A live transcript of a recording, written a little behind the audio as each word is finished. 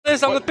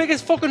Listen, I'm the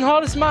biggest fucking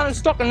hardest man in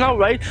Stockton now,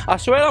 right? I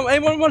swear,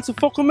 anyone wants to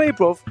fuck with me,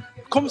 bruv,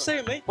 come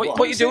see me.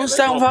 What you doing,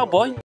 stand with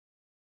boy?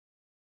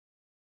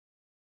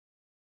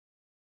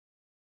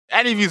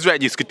 Any of you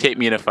reckon you could take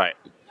me in a fight?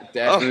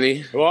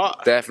 Definitely. Oh,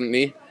 what?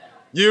 Definitely.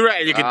 You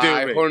reckon you could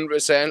do me?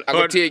 100%. I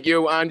could take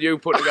you and you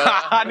put together.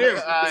 I knew.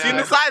 Seen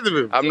the size of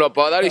him? I'm not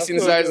bothered. He's seen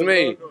the size of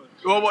me.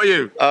 What about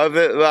you?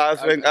 I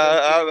think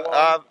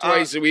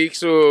Twice a week,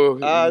 so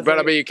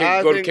better be a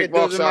good it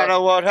doesn't matter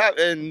kickboxer. what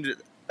happened.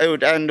 It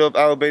would end up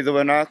I'll be the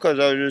winner because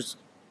I was just.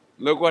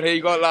 Look what he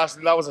got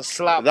last. That was a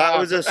slap. That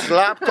was a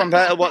slap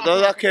compared to what the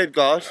other kid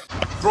got.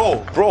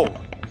 Bro.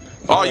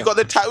 Oh, you got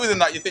the tattoos and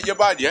that. You think you're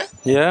bad, yeah?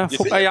 Yeah,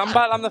 hey, I'm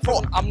bad. I'm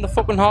the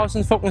fucking hardest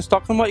in fucking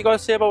Stockton. What you gotta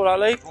say about that,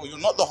 like? Bro, you're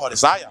not the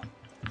hardest. I am.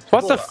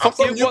 What the fuck?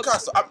 I'm from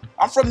Newcastle.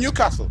 I'm from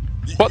Newcastle.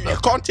 You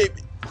can't take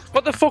me.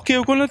 What the fuck are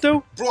you gonna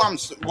do? Bro,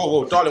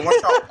 whoa, darling,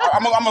 watch out.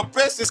 I'm a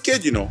bestest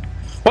kid, you know.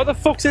 What the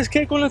fuck's this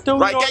kid gonna do?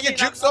 Right, you know get your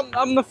jukes up.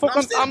 I'm the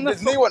fucking. I'm the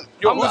one.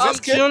 Yo, who's this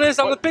kid? You know this?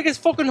 I'm the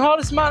biggest fucking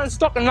hardest man in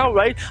Stockton now,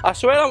 right? I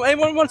swear,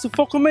 anyone wants to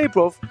fuck with me,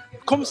 bruv,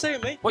 come see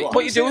me.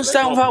 What you doing,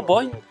 stand with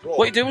boy?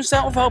 What you doing,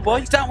 stand with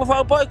boy? Stand with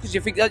boy, because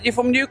you think that you're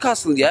from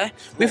Newcastle, yeah?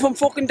 We're from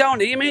fucking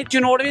down here, mate. Do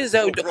you know what it is?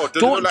 Don't.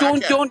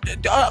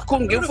 I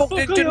couldn't give a fuck.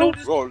 Do you know?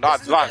 Bro,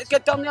 lads.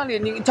 Get down there,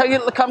 and you can tell your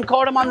little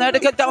camcorder man there to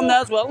get down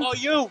there as well. Oh,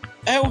 you.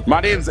 My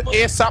name's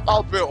ASAP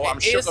Alberto. I'm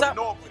sure of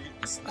nobody.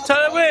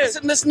 Tell him where.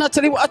 Listen, I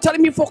tell you what. I tell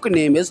him your fucking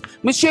name is.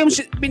 My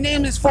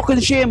name is fucking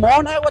Shame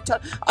on. I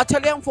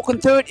tell you, I'm fucking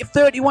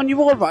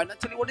 31-year-old, right? I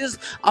tell you what it is.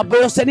 I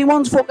burst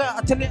anyone's fucker.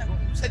 I tell you.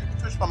 Who said you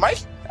could touch my mic?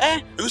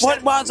 What's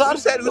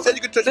that? Who said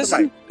you could touch my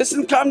mic?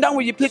 Listen, calm down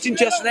with your pitching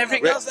chest and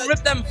everything else.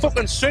 Rip them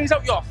fucking strings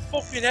out your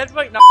fucking head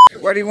right now.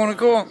 Where do you want to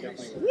go?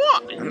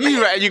 What?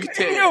 You reckon you could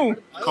take me?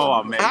 Come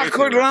on, man. I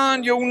could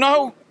land, you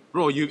know.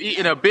 Bro, you've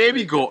eaten a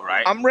baby goat,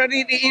 right? I'm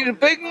ready to eat a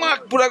Big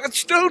Mac, but I could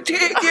still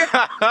take you.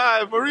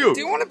 For real? Do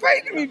you want to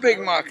pay me Big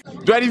Mac?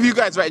 Do any of you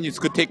guys reckon you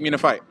could take me in a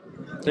fight?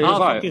 I'll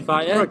fucking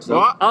fight you.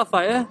 What? I'll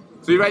fight you.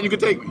 So you reckon you could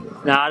take me?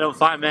 Nah, I don't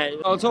fight, mate.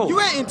 At all. You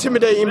ain't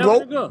intimidating,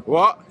 bro.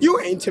 What? You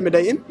ain't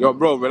intimidating. Yo,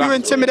 bro, relax. You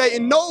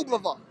intimidating no,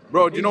 brother.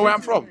 Bro, do you know where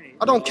I'm from?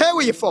 I don't care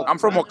where you're from. I'm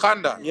from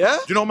Wakanda. Yeah?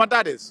 Do you know who my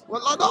dad is?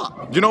 What, like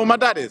that? Do you know who my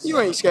dad is? You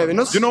ain't scaring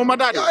us. Do you know who my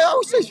dad is?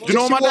 Do you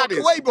know who my dad is?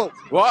 Walk away, bro.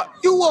 What?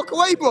 You walk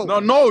away, bro.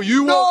 No,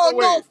 you walk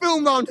away. No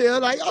film round here.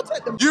 Like, I'll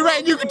take them. You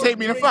reckon you can take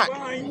me in a fight?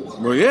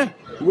 Well, yeah.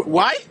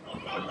 Why?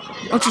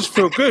 I just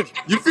feel good.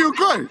 You feel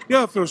good?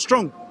 Yeah, I feel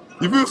strong.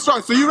 You feel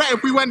strong? So you reckon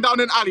if we went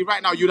down an alley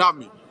right now, you'd have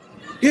me?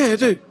 Yeah, I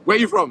do. Where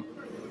you from?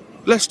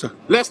 Leicester.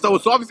 Leicester.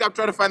 So obviously I'm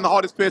trying to find the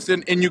hardest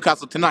person in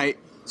Newcastle tonight.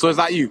 So is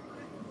that you?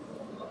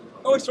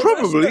 Oh, it's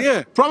probably,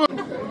 yeah. Probably.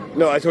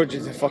 No, I told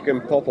you to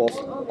fucking pop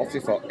off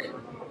your fuck.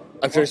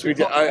 I'm trying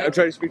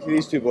to speak to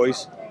these two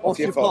boys. Off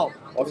your fuck.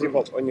 Off your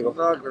fuck. On you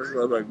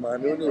go.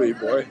 Man, you're a wee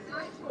boy.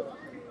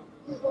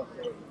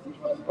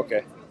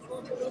 Okay.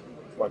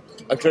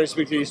 I'm trying to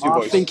speak to these two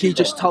boys. I think he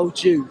just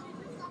told you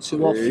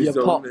to off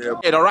your pop.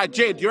 Yeah, all right,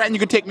 Jade. Do you reckon you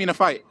could take me in a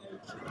fight?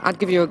 I'd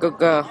give you a good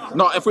go.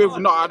 No,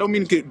 I don't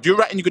mean. Do you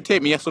reckon you could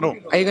take me? Yes or no?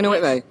 Are you going to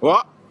hit me?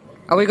 What?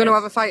 Are we going to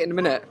have a fight in a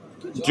minute?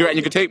 Do you reckon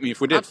you could take me if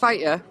we did? I'd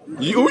fight you.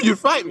 You'd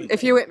fight me?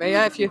 If you hit me,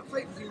 yeah. If you.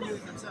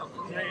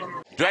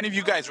 Do any of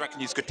you guys reckon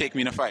you could take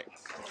me in a fight?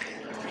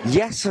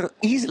 Yes, sir.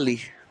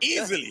 Easily.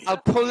 Easily. I'll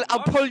pull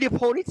your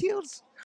ponytails.